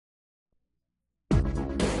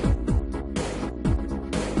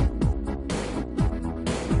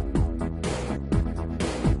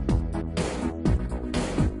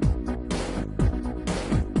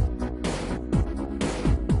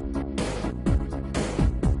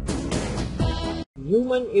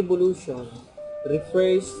Human evolution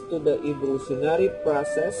refers to the evolutionary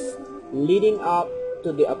process leading up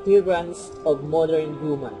to the appearance of modern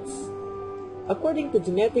humans. According to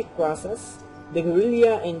genetic process, the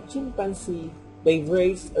gorilla and chimpanzee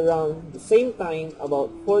diverged around the same time about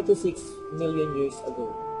 4 to 6 million years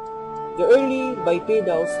ago. The early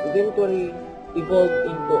bipedals eventually evolved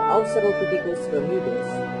into Australopithecus ramidus,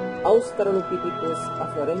 Australopithecus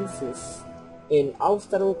afarensis, and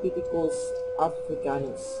Australopithecus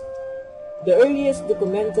africanus. The earliest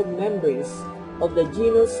documented members of the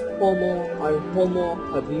genus Homo are Homo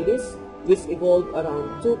habilis, which evolved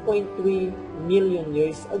around 2.3 million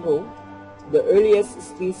years ago, the earliest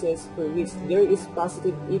species for which there is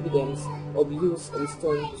positive evidence of use of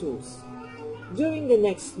stone tools. During the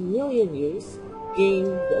next million years came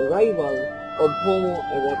the arrival of Homo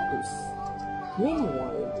erectus.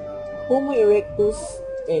 Meanwhile, Homo erectus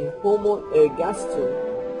and Homo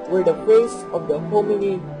ergaster were the first of the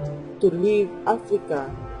hominid to leave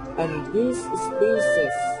Africa, and these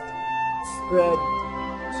species spread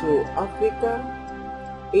through Africa,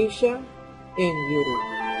 Asia, and Europe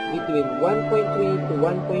between 1.3 to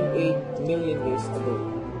 1.8 million years ago.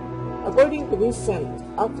 According to recent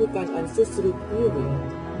African ancestry theory,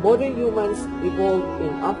 modern humans evolved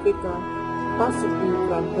in Africa, possibly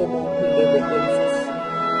from Homo neanderthalensis,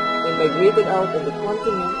 and migrated out of the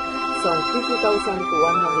continent some 50,000 to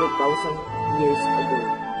 100,000 years ago,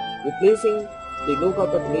 replacing the local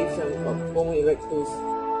population of Homo erectus.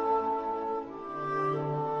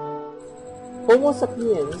 Homo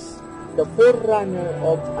sapiens, the forerunner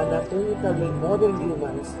of anatomically modern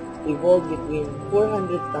humans, evolved between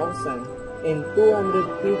 400,000 and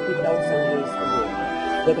 250,000 years ago.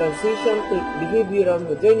 The transition to behavioral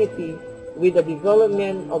modernity with the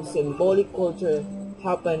development of symbolic culture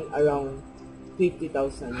happened around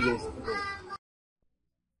 50,000 years ago.